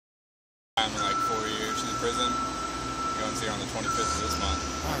time in like 4 years. She's in prison. Go and see her on the 25th of this month.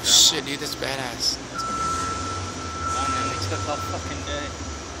 Oh shit, dude, that's badass. That's gonna be weird. Oh man, they took all fucking day.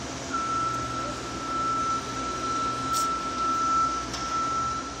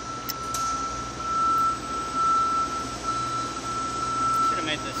 Should have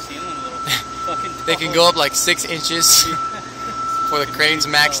made the ceiling a little fucking tall. They can go up like 6 inches before the crane's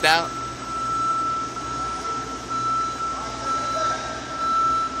maxed out.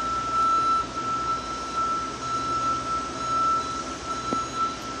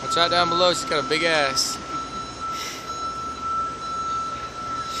 Watch out down below, she's got a big ass.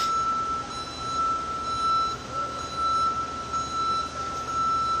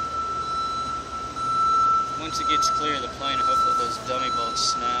 Once it gets clear of the plane, hopefully those dummy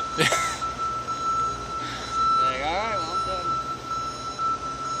bolts snap. Like, alright, well, I'm done.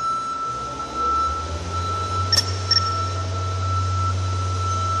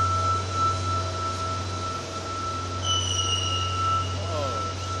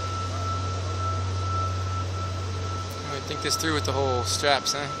 Think this through with the whole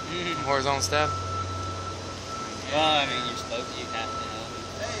straps, huh? Horizontal strap. Well, I mean, you have to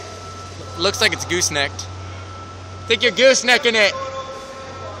have Looks like it's goosenecked. Think you're goosenecking it.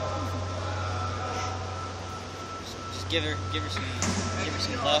 Just give her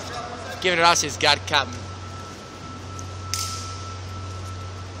some left. Giving it off, she's got cotton.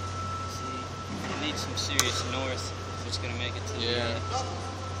 See, it needs some serious north if it's gonna make it to the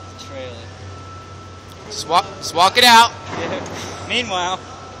trailer. Just walk it out. Yeah. Meanwhile,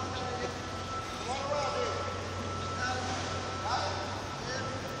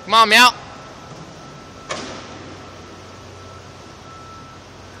 come on, Meow.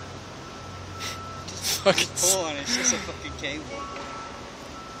 Fucking pull on it. It's just a fucking cable.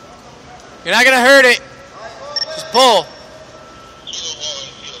 You're not gonna hurt it. Just pull.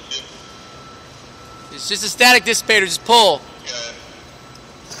 It's just a static dissipator. Just pull.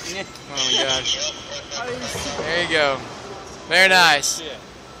 Oh my god. There you go. Very nice.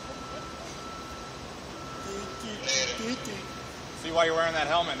 See why you're wearing that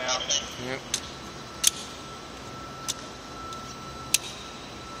helmet now. Yep.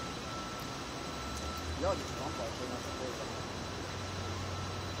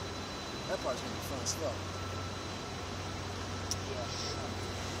 That part's gonna be fun as fuck.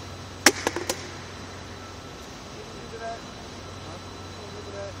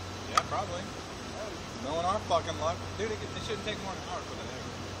 Yeah, probably. Knowing our fucking luck. Dude, it shouldn't take more than an hour for the egg.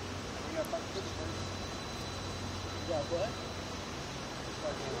 You got what?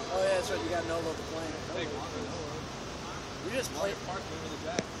 Oh yeah, that's right, you got no load the plane. Take longer. You just play parts moving the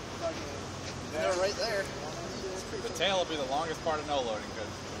jack. They're right there. The tail will be the longest part of no loading because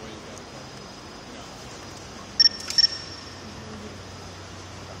the way you got it.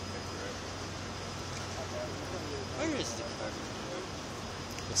 Where is the cargo?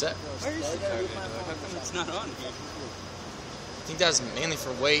 What's that? Where is the cargo? How come it's not on here? I think that's mainly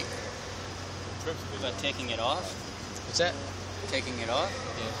for weight. About taking it off? What's that? Taking it off?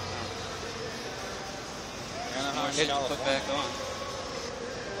 Yeah. More shit to put back on.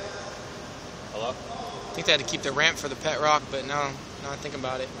 Hello? I think they had to keep the ramp for the pet rock, but now I think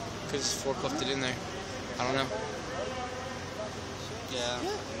about it, because it's forklifted in there. I don't know. Yeah.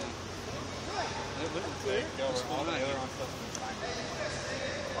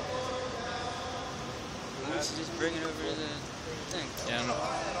 Why don't you just bring it over to the thing? Yeah, I don't know.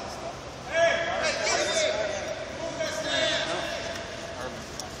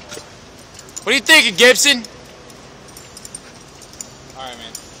 What are you thinking, Gibson? Alright,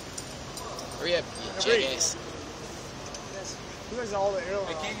 man. Hurry up, you jackass. Where's all the airline?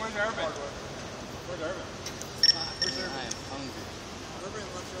 Hey, King, where's Urban? Where's Urban? Where's Urban? I am hungry. Urban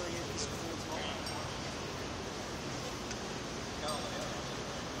left early in this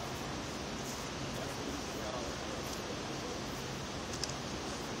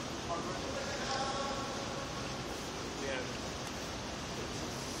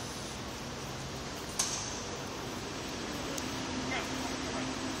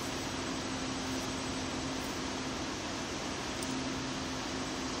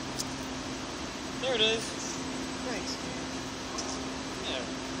There it is. Thanks. Yeah.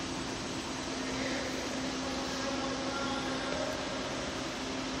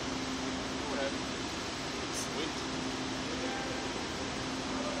 Whatever. Sweet.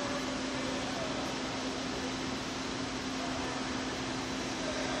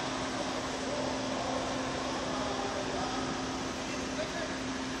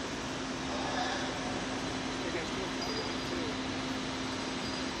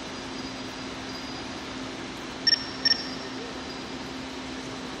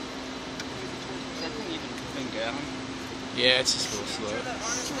 been going. Yeah, it's just a little slow.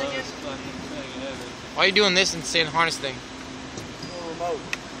 Slowest fucking thing ever. Why are you doing this and staying harness thing? Remote.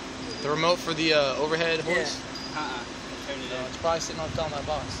 The remote for the overhead horse? Turn it It's probably sitting on top of my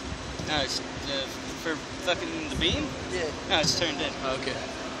box. in. No, it's for fucking the beam? Yeah. No, it's turned in. Oh, okay.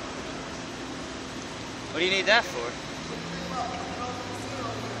 What do you need that for?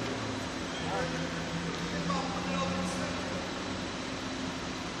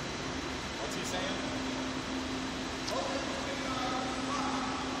 What's he saying?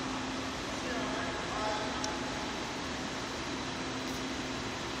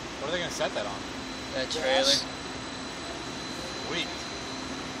 What are they gonna set that on? That trailer. Sweet.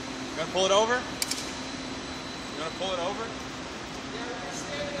 You gonna pull it over? You gonna pull it over?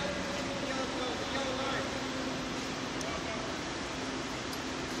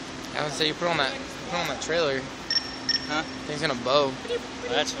 I would say you put on that trailer. Huh? Thing's gonna bow. Well,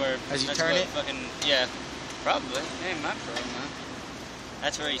 that's where. As you that's turn what it? Fucking, yeah. Probably. Ain't my problem, man.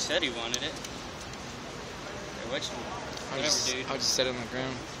 That's where he said he wanted it. Or which one? Whatever, dude. I'll just set it on the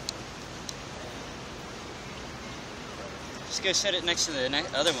ground. Just go set it next to the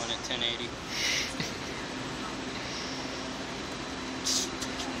other one at 1080.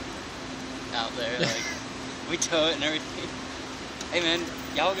 Out there, like, we tow it and everything. Hey man,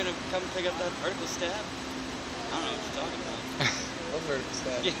 y'all gonna come pick up that vertical stab? I don't know what you're talking about. What vertical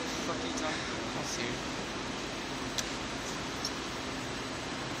stab? Yeah, what are you talking about? I'll see.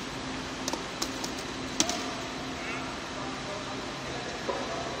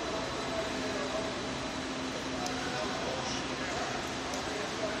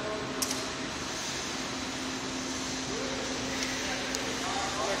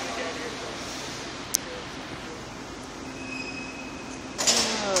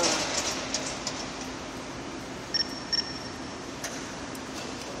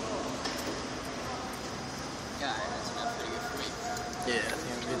 Yeah, that's not pretty good for me. Yeah, I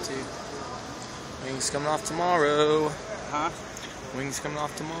think I'm good too. Wings coming off tomorrow. Huh? Wings coming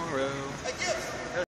off tomorrow.